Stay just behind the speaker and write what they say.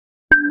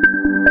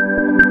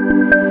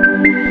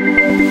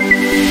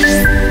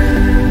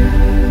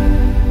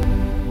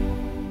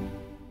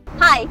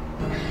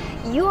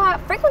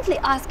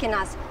probably asking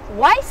us,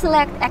 why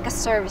select ASICs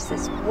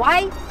services?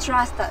 Why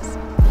trust us?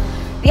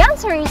 The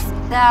answer is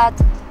that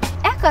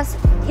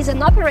ASICs is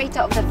an operator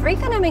of the Free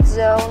Economic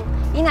Zone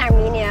in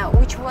Armenia,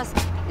 which was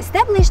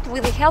established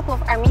with the help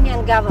of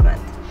Armenian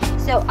government.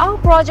 So our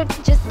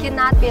project just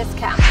cannot be a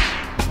scam,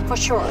 for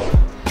sure.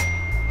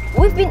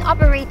 We've been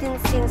operating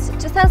since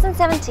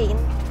 2017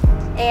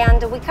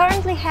 and we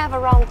currently have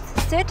around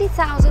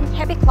 30,000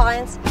 happy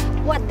clients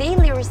who are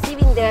daily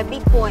receiving their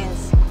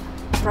Bitcoins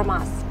from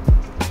us.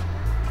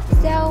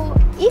 So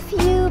if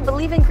you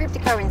believe in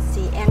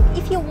cryptocurrency and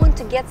if you want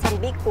to get some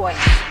Bitcoins,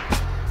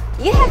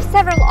 you have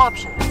several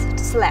options to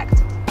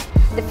select.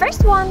 The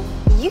first one,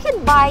 you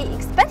can buy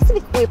expensive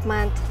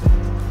equipment,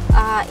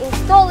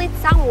 install it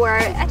somewhere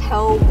at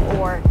home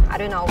or I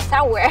don't know,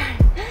 somewhere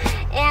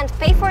and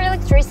pay for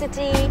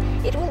electricity.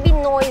 It will be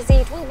noisy,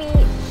 it will be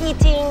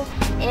heating,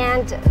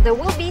 and there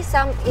will be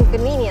some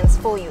inconvenience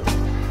for you.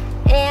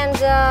 And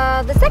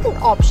the second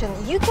option,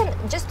 you can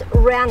just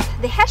rent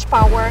the hash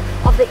power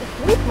of the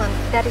equipment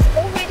that is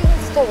already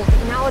installed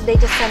in our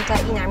data center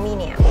in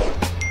Armenia.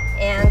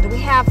 And we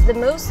have the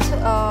most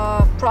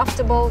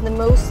profitable, the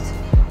most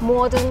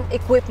modern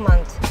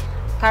equipment.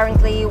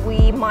 Currently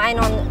we mine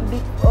on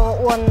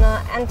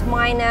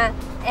Antminer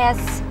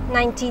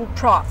S19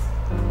 Pro.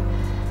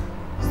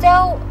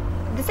 So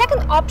the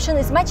second option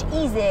is much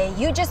easier.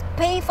 You just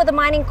pay for the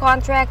mining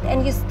contract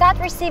and you start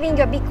receiving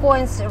your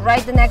Bitcoins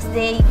right the next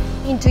day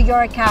into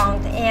your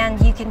account,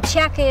 and you can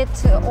check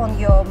it on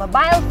your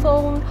mobile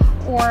phone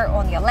or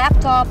on your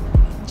laptop.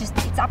 Just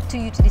it's up to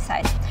you to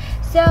decide.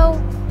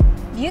 So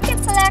you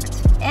can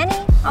select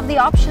any of the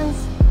options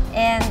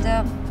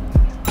and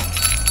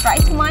try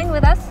to mine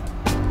with us.